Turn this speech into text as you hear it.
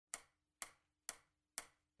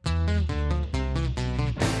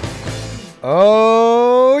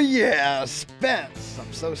Oh, yeah, Spence.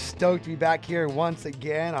 I'm so stoked to be back here once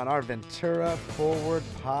again on our Ventura Forward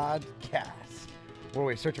podcast, where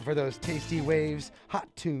we're searching for those tasty waves, hot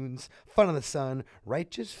tunes, fun in the sun,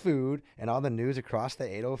 righteous food, and all the news across the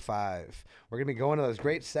 805. We're going to be going to those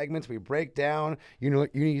great segments. We break down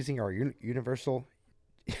using our universal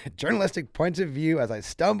journalistic points of view as I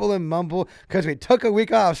stumble and mumble because we took a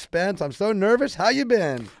week off, Spence. I'm so nervous. How you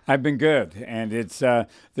been? I've been good, and it's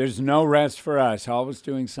there's no rest for us. Always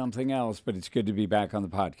doing something else, but it's good to be back on the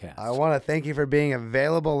podcast. I want to thank you for being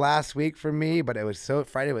available last week for me, but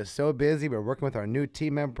Friday was so busy. We're working with our new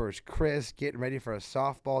team members, Chris, getting ready for a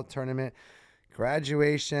softball tournament.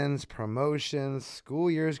 Graduations, promotions, school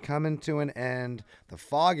year's coming to an end. The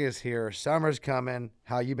fog is here. Summer's coming.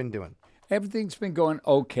 How you been doing? Everything's been going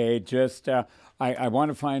okay. Just I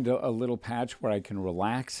want to find a little patch where I can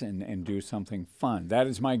relax and do something fun. That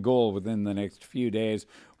is my goal within the next few days,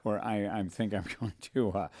 where I think I'm going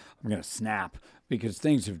to snap, because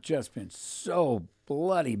things have just been so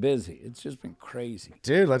bloody busy. It's just been crazy.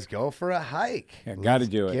 Dude, let's go for a hike. Yeah, got to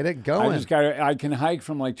do it. Get it going. I can hike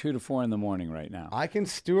from like 2 to 4 in the morning right now. I can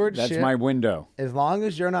steward That's shit. my window. As long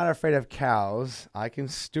as you're not afraid of cows, I can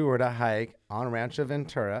steward a hike on Rancho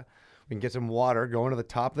Ventura. We can get some water going to the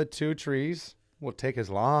top of the 2 trees. We'll take as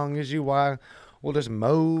long as you want. We'll just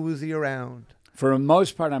mosey around. For the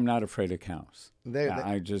most part, I'm not afraid of cows.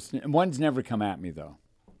 One's never come at me though.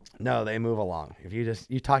 No, they move along. If you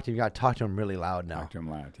talk to them, you got to talk to them really loud now. Talk to them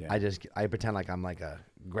loud, yeah. I pretend like I'm like a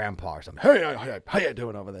grandpa or something. Hey, how you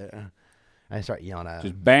doing over there? I start yelling at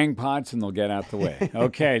them. Just bang pots and they'll get out the way.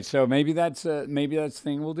 Okay, so maybe that's the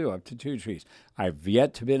thing we'll do, up to 2 trees. I've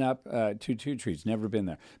yet to been up to 2 trees. Never been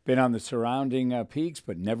there. Been on the surrounding peaks,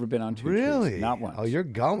 but never been on 2 trees. Really? Not once. Oh, you're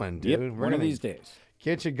going, dude. Yep, one of these days.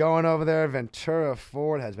 Get you going over there. Ventura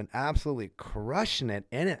Ford has been absolutely crushing it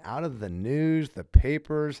in and out of the news, the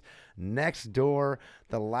papers, next door.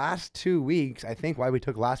 The last 2 weeks, I think why we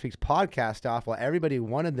took last week's podcast off, while everybody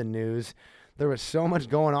wanted the news, there was so much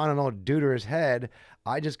going on in old Deuter's head,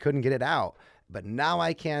 I just couldn't get it out. But now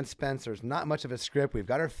I can, Spence. There's not much of a script. We've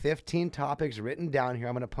got our 15 topics written down here.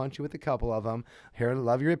 I'm going to punch you with a couple of them. Here,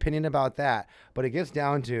 love your opinion about that. But it gets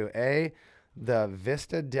down to, the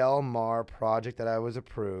Vista Del Mar project that I was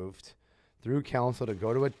approved through council to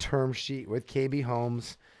go to a term sheet with KB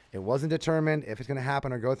Homes. It wasn't determined if it's going to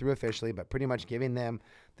happen or go through officially, but pretty much giving them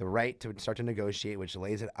the right to start to negotiate, which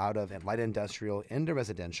lays it out of light industrial into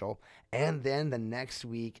residential. And then the next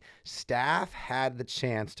week, staff had the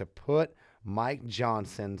chance to put Mike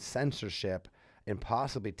Johnson's censorship and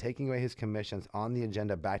possibly taking away his commissions on the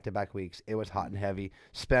agenda back-to-back weeks. It was hot and heavy.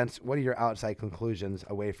 Spence, what are your outside conclusions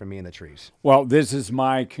away from me in the trees? Well, this is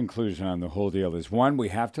my conclusion on the whole deal. Is one, we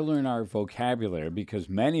have to learn our vocabulary, because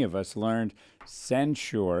many of us learned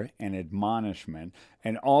censure and admonishment,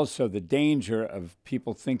 and also the danger of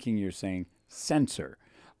people thinking you're saying censor,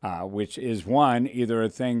 which is one, either a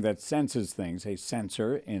thing that senses things, a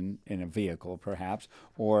sensor in a vehicle perhaps,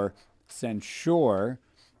 or censure,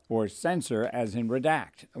 or censor as in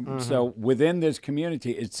redact. Mm-hmm. So within this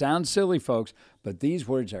community, it sounds silly, folks, but these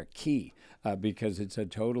words are key because it's a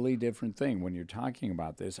totally different thing when you're talking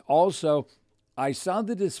about this. Also, I saw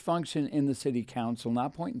the dysfunction in the city council,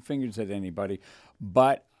 not pointing fingers at anybody,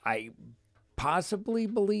 but I possibly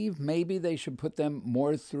believe maybe they should put them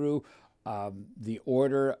more through the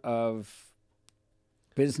order of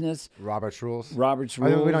business. Robert's rules. Robert's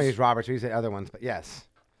rules. We don't use Robert's, we use the other ones, but yes.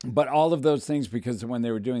 But all of those things, because when they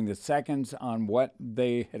were doing the seconds on what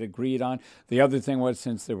they had agreed on, the other thing was,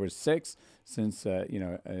 since there were 6, since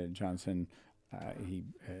Johnson,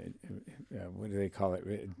 what do they call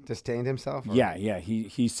it? Disdained himself? Or? Yeah,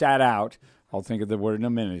 he sat out. I'll think of the word in a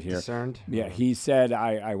minute here. Discerned? Yeah, he said,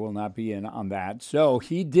 I will not be in on that. So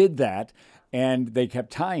he did that, and they kept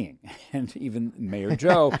tying. And even Mayor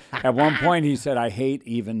Joe, at one point, he said, I hate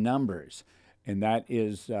even numbers. And that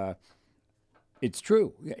is... it's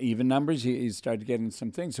true. Even numbers, he started getting some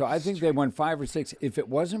things. So I think they went 5 or 6. If it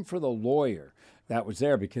wasn't for the lawyer that was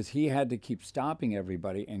there, because he had to keep stopping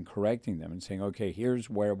everybody and correcting them and saying, okay, here's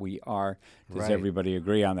where we are. Does everybody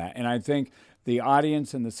agree on that? And I think the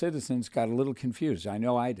audience and the citizens got a little confused. I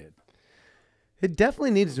know I did. It definitely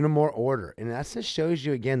needs more order. And that just shows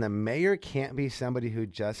you, again, the mayor can't be somebody who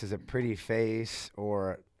just has a pretty face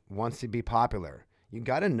or wants to be popular. You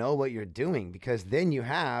got to know what you're doing, because then you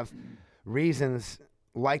have... reasons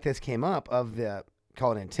like this came up of the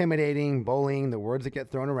called intimidating, bullying, the words that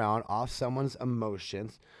get thrown around off someone's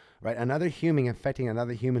emotions, right? Another human affecting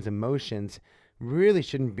another human's emotions really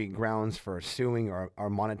shouldn't be grounds for suing or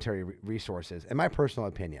monetary resources, in my personal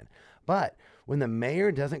opinion. But when the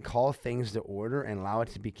mayor doesn't call things to order and allow it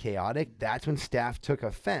to be chaotic, that's when staff took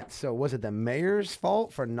offense. So was it the mayor's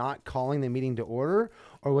fault for not calling the meeting to order,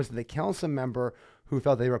 or was it the council member who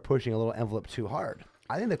felt they were pushing a little envelope too hard?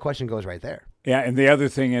 I think the question goes right there. Yeah, and the other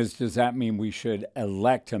thing is, does that mean we should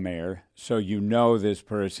elect a mayor so you know this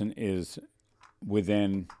person is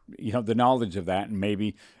within, the knowledge of that, and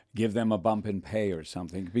maybe give them a bump in pay or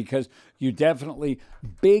something? Because you definitely,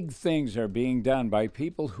 big things are being done by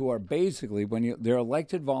people who are basically, they're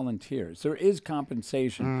elected volunteers. There is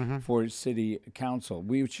compensation for city council.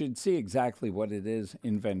 We should see exactly what it is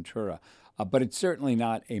in Ventura, but it's certainly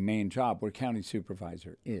not a main job where county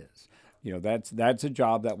supervisor is. That's a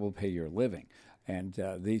job that will pay your living. And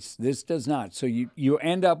this does not. So you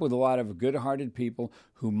end up with a lot of good-hearted people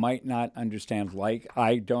who might not understand, like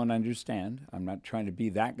I don't understand. I'm not trying to be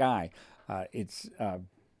that guy. It's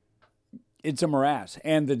a morass.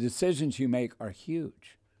 And the decisions you make are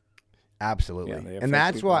huge. Absolutely. Yeah, and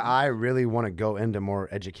that's why I really want to go into more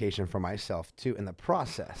education for myself, too, in the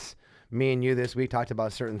process. Me and you this week talked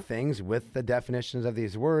about certain things with the definitions of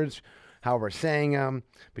these words, how we're saying them,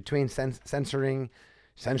 between censoring,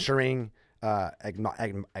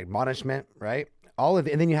 admonishment, right? All of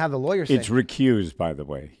it, and then you have the lawyer saying... It's recused, by the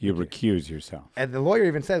way. You recuse yourself. And the lawyer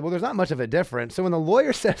even said, well, there's not much of a difference. So when the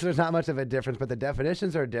lawyer says there's not much of a difference, but the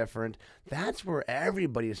definitions are different, that's where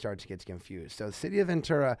everybody starts to get confused. So the city of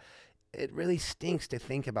Ventura, it really stinks to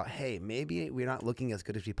think about, hey, maybe we're not looking as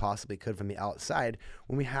good as we possibly could from the outside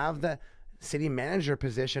when we have the city manager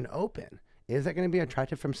position open. Is that going to be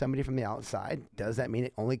attractive from somebody from the outside? Does that mean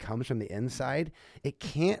it only comes from the inside? It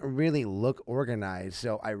can't really look organized.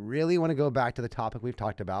 So I really want to go back to the topic we've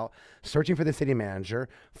talked about, searching for the city manager,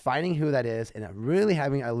 finding who that is, and really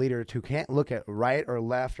having a leader who can't look at right or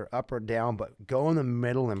left or up or down, but go in the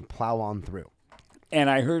middle and plow on through. And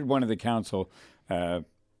I heard one of the council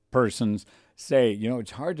persons say,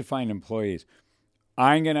 it's hard to find employees.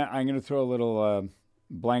 I'm gonna throw a little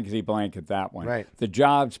blankety blank at that one. Right. The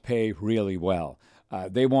jobs pay really well.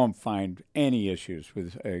 They won't find any issues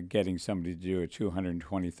with getting somebody to do a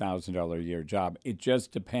 $220,000 a year job. It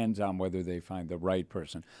just depends on whether they find the right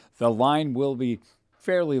person. The line will be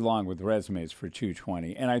fairly long with resumes for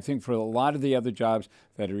 220. And I think for a lot of the other jobs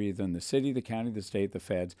that are either in the city, the county, the state, the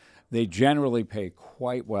feds, they generally pay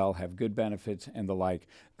quite well, have good benefits and the like.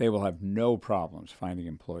 They will have no problems finding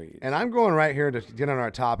employees. And I'm going right here to get on our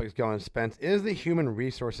topics going, Spence. Is the Human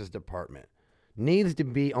Resources Department needs to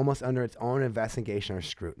be almost under its own investigation or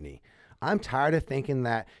scrutiny? I'm tired of thinking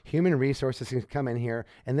that human resources can come in here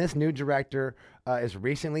and this new director is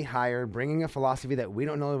recently hired, bringing a philosophy that we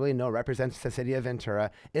don't really know represents the city of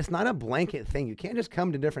Ventura. It's not a blanket thing. You can't just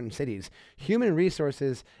come to different cities. Human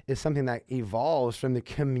resources is something that evolves from the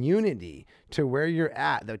community to where you're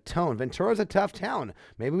at, the tone. Ventura's a tough town.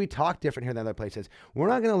 Maybe we talk different here than other places. We're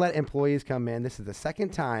not going to let employees come in. This is the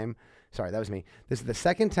second time. Sorry, that was me. This is the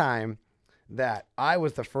second time that I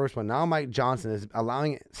was the first one. Now Mike Johnson is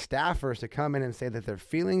allowing staffers to come in and say that their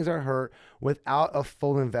feelings are hurt without a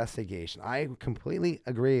full investigation. I completely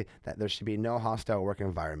agree that there should be no hostile work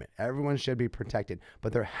environment. Everyone should be protected,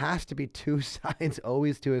 but there has to be two sides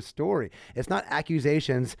always to a story. It's not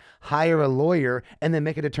accusations, hire a lawyer, and then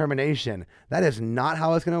make a determination. That is not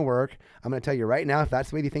how it's going to work. I'm going to tell you right now, if that's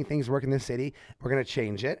the way you think things work in this city, we're going to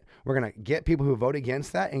change it. We're going to get people who vote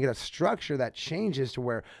against that and get a structure that changes to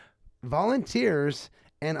where volunteers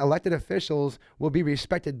and elected officials will be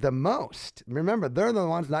respected the most. Remember, they're the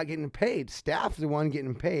ones not getting paid. Staff's the one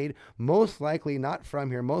getting paid, most likely not from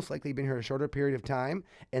here, most likely been here a shorter period of time,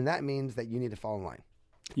 and that means that you need to fall in line.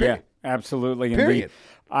 Period. Yeah, absolutely. Period.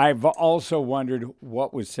 I've also wondered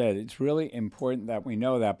what was said. It's really important that we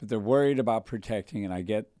know that, but they're worried about protecting, and I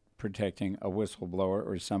get protecting a whistleblower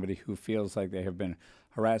or somebody who feels like they have been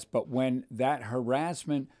harassed. But when that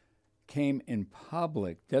harassment came in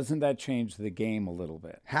public, doesn't that change the game a little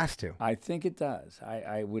bit? Has to. I think it does.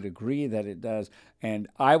 I would agree that it does. And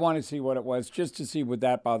I want to see what it was just to see would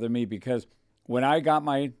that bother me, because when I got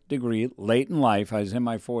my degree late in life, I was in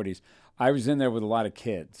my 40s, I was in there with a lot of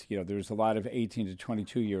kids. There was a lot of 18 to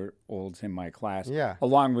 22-year-olds in my class,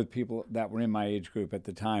 along with people that were in my age group at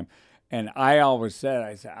the time. And I always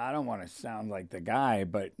said, I don't want to sound like the guy,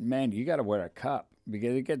 but man, you got to wear a cup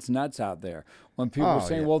because it gets nuts out there. When people are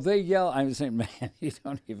saying, well, they yell, I'm saying, man, you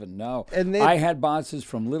don't even know. And I had bosses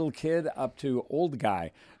from little kid up to old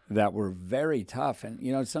guy that were very tough.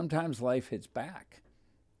 And, sometimes life hits back.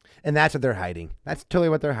 And that's what they're hiding. That's totally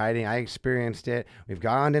what they're hiding. I experienced it. We've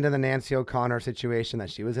gone into the Nancy O'Connor situation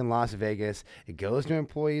that she was in Las Vegas. It goes to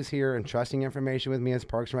employees here entrusting information with me as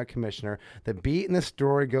Parks and Rec Commissioner. The beat in the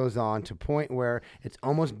story goes on to a point where it's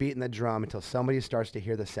almost beating the drum until somebody starts to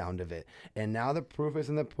hear the sound of it. And now the proof is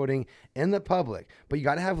in the pudding in the public. But you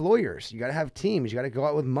got to have lawyers. You got to have teams. You got to go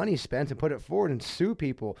out with money spent and put it forward and sue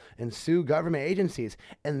people and sue government agencies.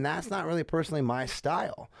 And that's not really personally my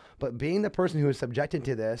style. But being the person who is subjected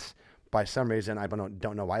to this, by some reason, I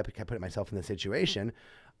don't know why I put myself in this situation,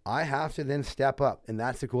 I have to then step up. And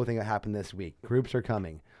that's the cool thing that happened this week. Groups are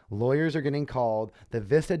coming. Lawyers are getting called. The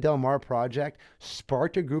Vista Del Mar project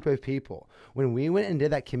sparked a group of people. When we went and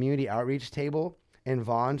did that community outreach table in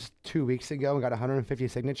Vaughn's 2 weeks ago and got 150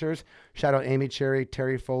 signatures, shout out Amy Cherry,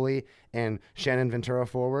 Terry Foley, and Shannon Ventura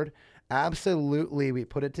Forward. Absolutely, we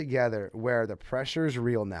put it together where the pressure is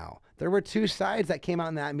real now. There were two sides that came out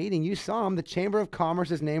in that meeting. You saw them. The Chamber of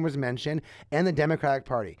Commerce's name was mentioned and the Democratic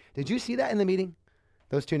Party. Did you see that in the meeting?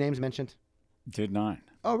 Those two names mentioned? Did not.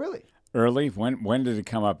 Oh, really? Early? When did it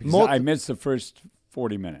come up? Because I missed the first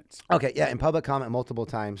 40 minutes. Okay, yeah, in public comment multiple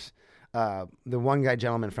times. The one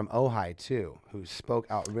gentleman from Ojai, too, who spoke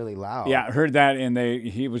out really loud. Yeah, I heard that, and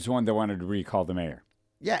he was the one that wanted to recall the mayor.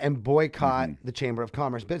 Yeah, and boycott the Chamber of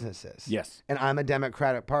Commerce businesses. Yes. And I'm a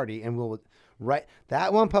Democratic Party, and we'll... Right,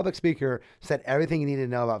 that one public speaker said everything you need to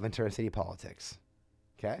know about Ventura City politics.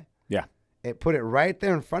 Okay? Yeah. It put it right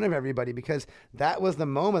there in front of everybody because that was the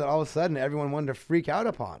moment that all of a sudden everyone wanted to freak out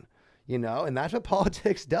upon, you know, and that's what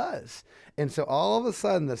politics does. And so all of a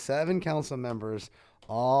sudden the 7 council members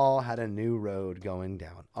all had a new road going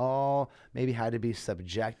down. All maybe had to be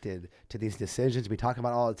subjected to these decisions we talk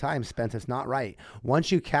about all the time. Spence, it's not right.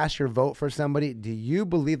 Once you cast your vote for somebody, do you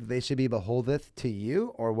believe that they should be beholden to you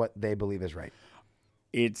or what they believe is right?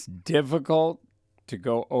 It's difficult to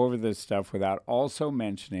go over this stuff without also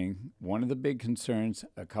mentioning one of the big concerns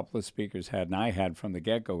a couple of speakers had and I had from the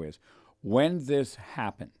get-go is when this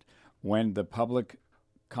happened, when the public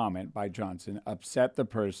comment by Johnson upset the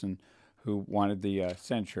person who wanted the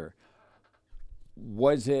censure,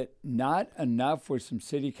 was it not enough where some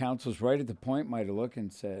city councils right at the point might have looked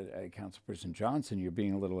and said, hey, Councilperson Johnson, you're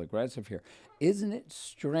being a little aggressive here. Isn't it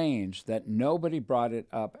strange that nobody brought it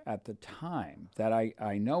up at the time that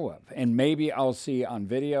I know of? And maybe I'll see on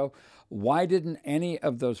video, why didn't any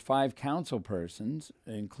of those 5 council persons,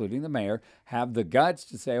 including the mayor, have the guts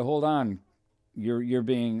to say, hold on, you're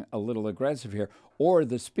being a little aggressive here? Or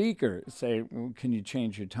the speaker say, well, can you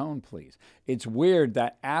change your tone, please? It's weird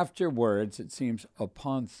that afterwards, it seems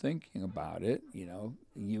upon thinking about it, you know,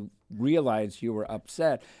 you realize you were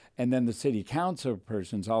upset. And then the city council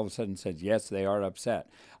persons all of a sudden said, yes, they are upset.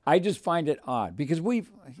 I just find it odd because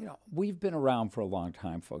we've been around for a long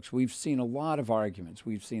time, folks. We've seen a lot of arguments.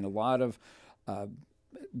 We've seen a lot of,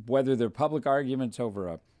 whether they're public arguments over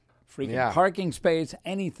a freaking parking space,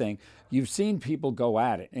 anything. You've seen people go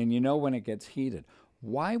at it, and you know when it gets heated.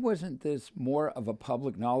 Why wasn't this more of a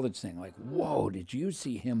public knowledge thing? Like, whoa, did you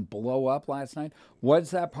see him blow up last night?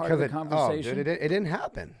 Was that part of the conversation? Oh, dude, it didn't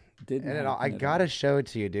happen. I got to show it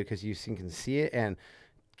to you, dude, because you can see it. And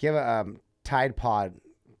give a Tide Pod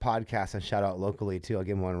podcast and shout out locally too. I'll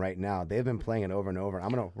give them one right now. They've been playing it over and over. I'm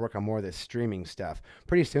going to work on more of this streaming stuff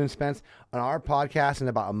pretty soon, Spence. On our podcast in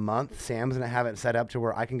about a month, Sam's going to have it set up to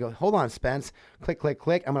where I can go, hold on, Spence, click, click,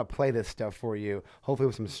 click. I'm going to play this stuff for you, hopefully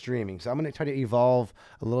with some streaming. So I'm going to try to evolve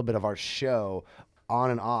a little bit of our show on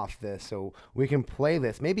and off this so we can play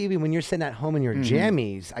this. Maybe even when you're sitting at home in your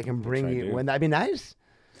jammies, I can bring you. Wouldn't that be nice?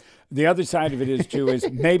 The other side of it is, too, is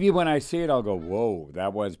maybe when I see it, I'll go, whoa,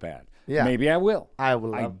 that was bad. Yeah. Maybe I will. I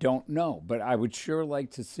will. I don't know, but I would sure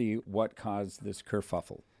like to see what caused this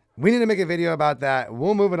kerfuffle. We need to make a video about that.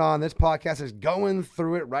 We'll move it on. This podcast is going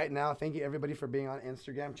through it right now. Thank you, everybody, for being on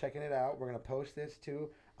Instagram, checking it out. We're going to post this, too.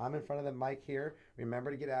 I'm in front of the mic here. Remember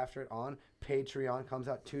to get after it on Patreon. Comes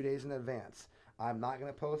out 2 days in advance. I'm not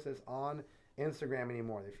going to post this on Instagram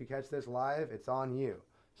anymore. If you catch this live, it's on you.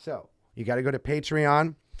 So you got to go to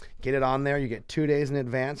Patreon, get it on there. You get 2 days in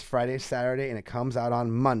advance, Friday, Saturday, and it comes out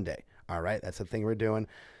on Monday. All right, that's the thing we're doing.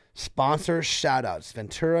 Sponsor shout-outs.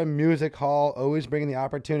 Ventura Music Hall, always bringing the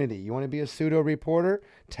opportunity. You want to be a pseudo reporter?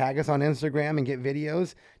 Tag us on Instagram and get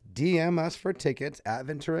videos. DM us for tickets at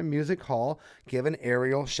Ventura Music Hall. Give an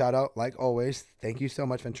Ariel shout-out like always. Thank you so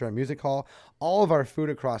much, Ventura Music Hall. All of our food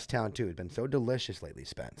across town, too. It's been so delicious lately,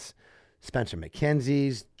 Spence. Spencer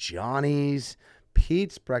McKenzie's, Johnny's,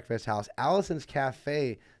 Pete's Breakfast House, Allison's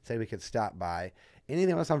Cafe said we could stop by.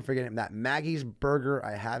 Anything else I'm forgetting? That Maggie's Burger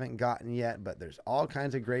I haven't gotten yet, but there's all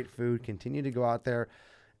kinds of great food. Continue to go out there.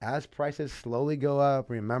 As prices slowly go up,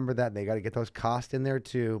 remember that they got to get those costs in there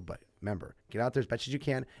too. But Remember, get out there as best as you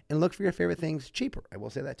can and look for your favorite things cheaper. I will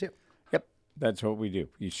say that too. Yep, that's what we do.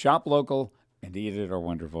 You shop local and eat at our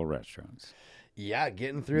wonderful restaurants. Yeah,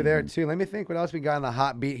 getting through there too. Let me think what else we got on the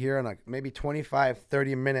hot beat here in like maybe 25,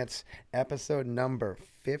 30 minutes. Episode number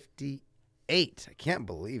 58. I can't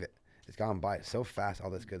believe it. It's gone by so fast, all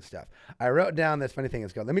this good stuff. I wrote down this funny thing.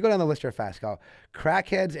 Let me go down the list real fast. Go,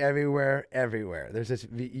 crackheads everywhere, everywhere. There's this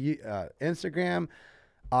Instagram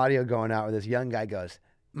audio going out where this young guy goes,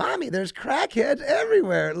 Mommy, there's crackheads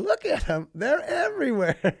everywhere. Look at them. They're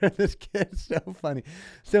everywhere. This kid's so funny.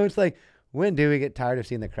 So it's like, when do we get tired of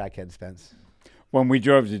seeing the crackheads, Spence? When we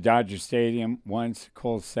drove to Dodger Stadium once,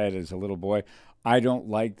 Cole said as a little boy, I don't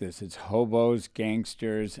like this. It's hobos,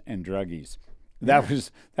 gangsters, and druggies. That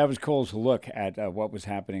was Cole's look at what was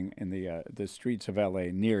happening in the streets of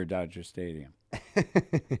L.A. near Dodger Stadium.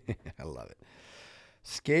 I love it.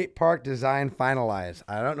 Skate park design finalized.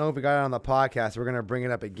 I don't know if we got it on the podcast. We're going to bring it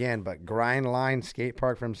up again, but Grind Line Skate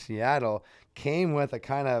Park from Seattle came with a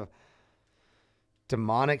kind of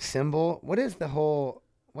demonic symbol. What's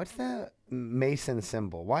the Mason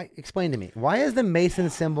symbol? Why? Explain to me. Why is the Mason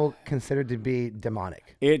symbol considered to be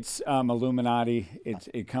demonic? It's Illuminati.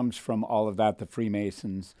 It comes from all of that, the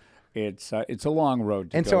Freemasons. It's a long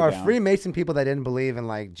road to and go so are down. Freemason people that didn't believe in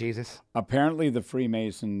like Jesus? Apparently the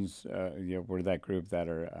Freemasons were that group that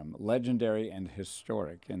are legendary and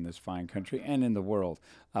historic in this fine country and in the world.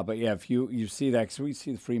 But yeah, if you see that, because we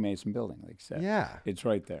see the Freemason building, like I said. Yeah. It's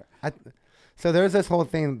right there. So there's this whole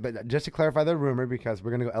thing, but just to clarify the rumor, because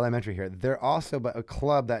we're going to go elementary here, they're also a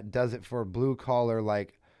club that does it for blue collar,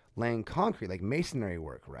 like laying concrete, like masonry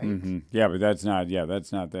work, right? Mm-hmm. Yeah, but that's not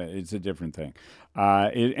that. It's a different thing.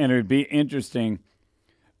 And it would be interesting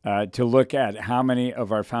to look at how many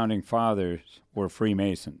of our founding fathers were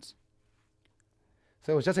Freemasons.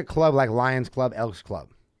 So it was just a club like Lions Club, Elks Club.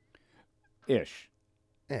 Ish.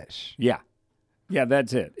 Yeah. Yeah,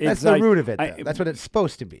 that's it. That's It's the like, root of it, though. That's what it's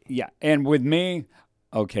supposed to be. Yeah, and with me,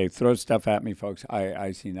 okay, throw stuff at me, folks.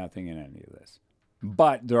 I see nothing in any of this.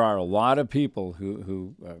 But there are a lot of people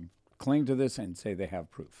who cling to this and say they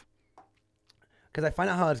have proof. Because I find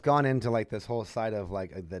out how it's gone into like this whole side of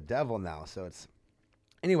like the devil now. So it's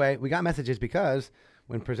anyway. We got messages because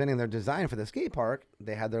when presenting their design for the skate park,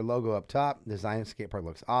 they had their logo up top. Design skate park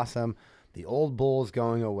looks awesome. The old bull's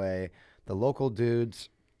going away. The local dudes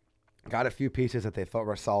got a few pieces that they felt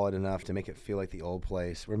were solid enough to make it feel like the old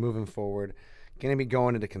place. We're moving forward. Going to be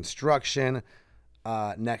going into construction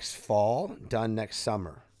next fall, done next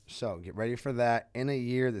summer. So get ready for that. In a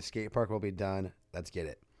year, the skate park will be done. Let's get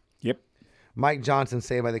it. Yep. Mike Johnson,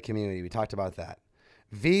 Saved by the Community. We talked about that.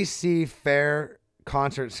 VC Fair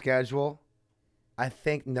concert schedule. I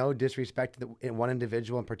think, no disrespect to one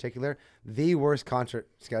individual in particular, the worst concert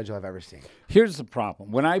schedule I've ever seen. Here's the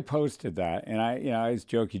problem. When I posted that, and I was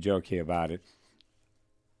jokey about it,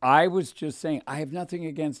 I was just saying, I have nothing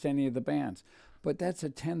against any of the bands, but that's a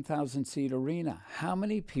 10,000 seat arena. How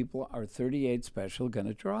many people are 38 Special going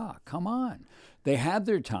to draw? Come on. They had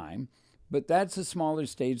their time, but that's a smaller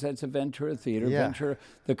stage. That's a Ventura Theater. Yeah. Ventura,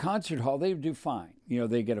 the concert hall, they do fine.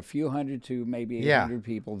 They get a few hundred to maybe 800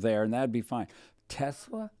 people there, and that'd be fine.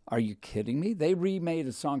 Tesla? Are you kidding me? They remade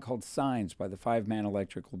a song called Signs by the 5-man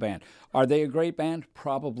electrical band. Are they a great band?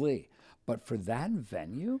 Probably. But for that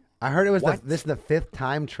venue? I heard it was this is the 5th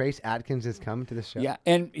time Trace Adkins has come to the show. Yeah,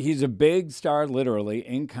 and he's a big star, literally,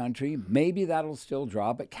 in country. Maybe that'll still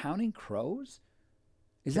draw, but Counting Crows?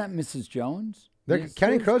 Is that Mrs. Jones?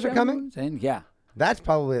 Counting Crows are coming? And yeah. That's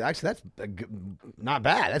probably, that's not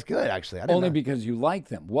bad. That's good, actually. I didn't Only know. because you like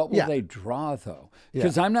them. What will they draw, though?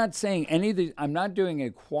 Because I'm not saying any of these, I'm not doing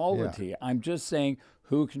equality. Yeah. I'm just saying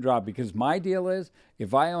who can draw. Because my deal is,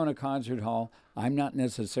 if I own a concert hall, I'm not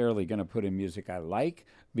necessarily going to put in music I like,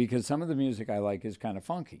 because some of the music I like is kind of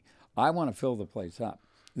funky. I want to fill the place up.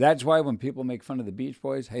 That's why when people make fun of the Beach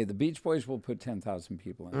Boys, hey, the Beach Boys will put 10,000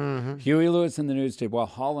 people in. Mm-hmm. Huey Lewis and the News did, well,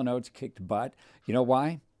 Hall & Oates kicked butt. You know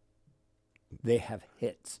why? They have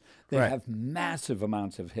hits. They have massive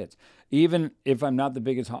amounts of hits. Even if I'm not the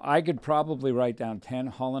biggest, I could probably write down 10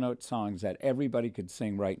 Hall & Oates songs that everybody could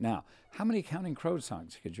sing right now. How many Counting Crows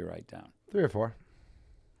songs could you write down? 3 or 4.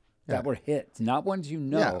 That were hits, not ones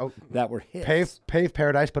that were hits. Pave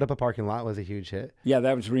Paradise, Put Up a Parking Lot was a huge hit. Yeah,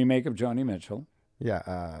 that was a remake of Joni Mitchell.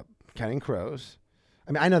 Yeah, Counting Crows.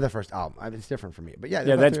 I mean, I know the first album. It's different for me. But yeah,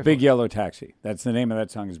 that's Big Yellow Taxi. That's the name of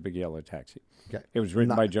that song is Big Yellow Taxi. Okay. It was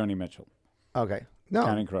written by Joni Mitchell. Okay. No.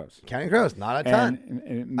 Counting Crows. Counting Crows, not a ton.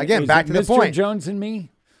 And again, back to the point. Mr. Jones and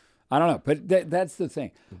Me? I don't know, but that's the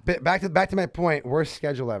thing. Back to my point, worst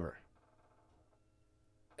schedule ever.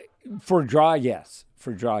 For draw, yes.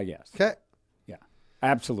 For draw, yes. Okay. Yeah,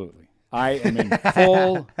 absolutely. I am in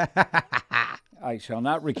full. I shall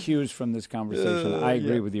not recuse from this conversation. I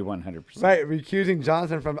agree with you 100%. Right, recusing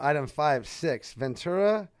Johnson from item 5-6.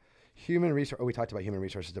 Ventura, human resource. Oh, we talked about human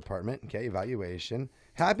resources department. Okay, evaluation.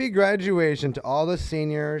 Happy graduation to all the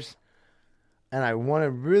seniors. And I want to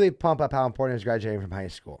really pump up how important it is graduating from high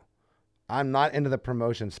school. I'm not into the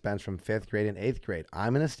promotion, Spence, from 5th grade and 8th grade.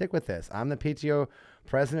 I'm going to stick with this. I'm the PTO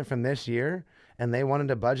president from this year, and they wanted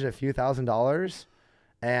to budget a few $1,000s,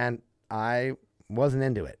 and I wasn't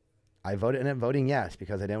into it. I ended up voting yes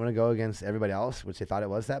because I didn't want to go against everybody else, which they thought it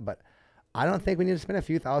was that. But I don't think we need to spend a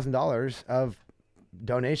few $1,000s of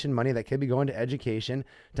donation money that could be going to education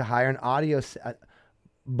to hire an audio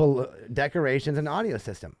decorations and audio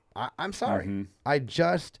system. I'm sorry. Mm-hmm. I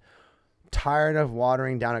just tired of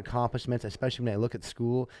watering down accomplishments, especially when I look at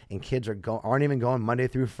school and kids aren't even going Monday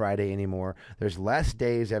through Friday anymore. There's less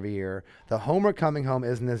days every year. The homework coming home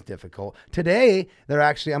isn't as difficult. Today, I'm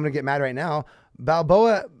going to get mad right now.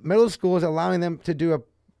 Balboa Middle School is allowing them to do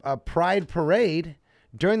a pride parade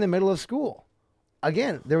during the middle of school.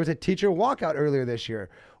 Again, there was a teacher walkout earlier this year.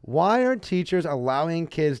 Why are teachers allowing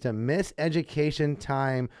kids to miss education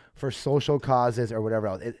time for social causes or whatever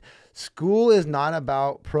else? School is not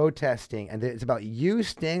about protesting, and it's about you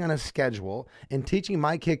staying on a schedule and teaching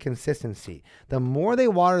my kid consistency. The more they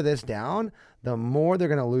water this down, the more they're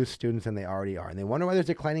going to lose students than they already are. And they wonder why there's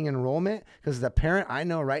declining enrollment, because as a parent, I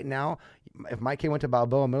know right now, if my kid went to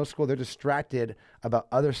Balboa Middle School, they're distracted about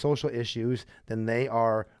other social issues than they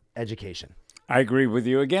are education. I agree with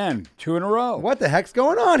you again. 2 in a row. What the heck's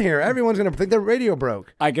going on here? Everyone's going to think the radio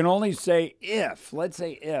broke. I can only say let's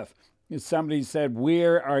say if somebody said we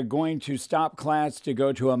are going to stop class to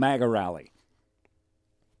go to a MAGA rally.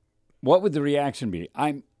 What would the reaction be?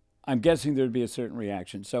 I'm guessing there'd be a certain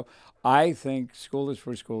reaction. So I think school is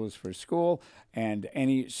for school, and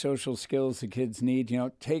any social skills the kids need,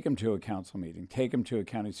 take them to a council meeting, take them to a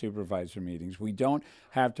county supervisor meetings. We don't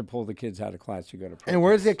have to pull the kids out of class to go to protest. And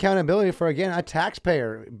where's the accountability for, again, a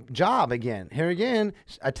taxpayer job again? Here again,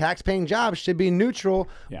 a tax-paying job should be neutral,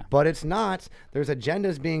 but it's not. There's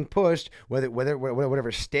agendas being pushed,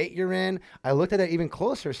 whatever state you're in. I looked at it even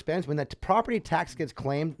closer, Spence. When the property tax gets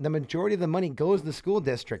claimed, the majority of the money goes to the school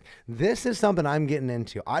district. This is something I'm getting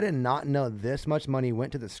into. I did not know this much money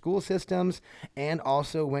went to the school systems and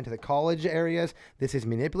also went to the college areas. This is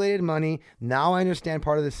manipulated money. Now I understand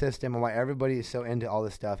part of the system and why everybody is so into all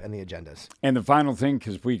this stuff and the agendas. And the final thing,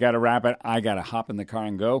 because we got to wrap it, I got to hop in the car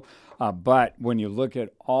and go. But when you look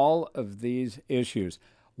at all of these issues,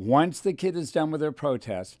 once the kid is done with their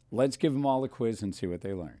protest, let's give them all a quiz and see what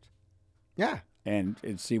they learned. Yeah. And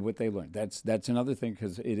see what they learned. That's another thing,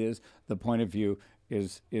 because it is the point of view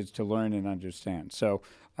is to learn and understand. So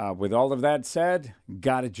with all of that said,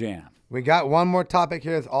 got a jam. We got one more topic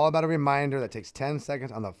here. It's all about a reminder that takes 10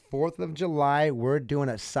 seconds. On the 4th of July, we're doing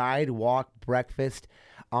a sidewalk breakfast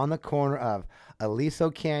on the corner of Aliso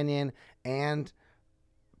Canyon and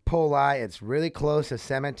Poli. It's really close to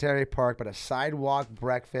Cemetery Park, but a sidewalk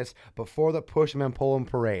breakfast before the Push 'em and Pull 'em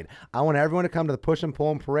parade. I want everyone to come to the Push 'em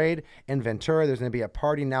Pull 'em parade in Ventura. There's going to be a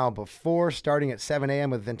party now before, starting at 7 a.m.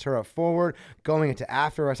 with Ventura Forward. Going into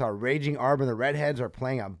after us, our Raging Arbor and the Redheads are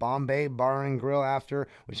playing at Bombay Bar and Grill after,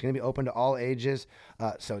 which is going to be open to all ages.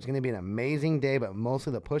 So it's going to be an amazing day, but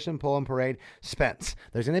mostly the Push 'em Pull 'em parade. Spence,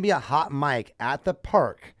 there's going to be a hot mic at the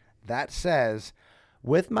park that says,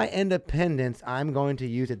 "With my independence, I'm going to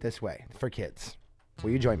use it this way for kids." Will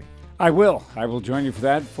you join me? I will. I will join you for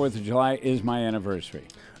that. 4th of July is my anniversary.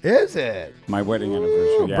 Is it? My wedding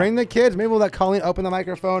anniversary, yeah. Bring the kids. Maybe we'll let Colleen open the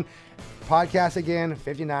microphone. Podcast again,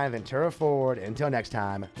 59 Ventura Forward. Until next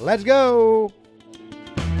time, let's go.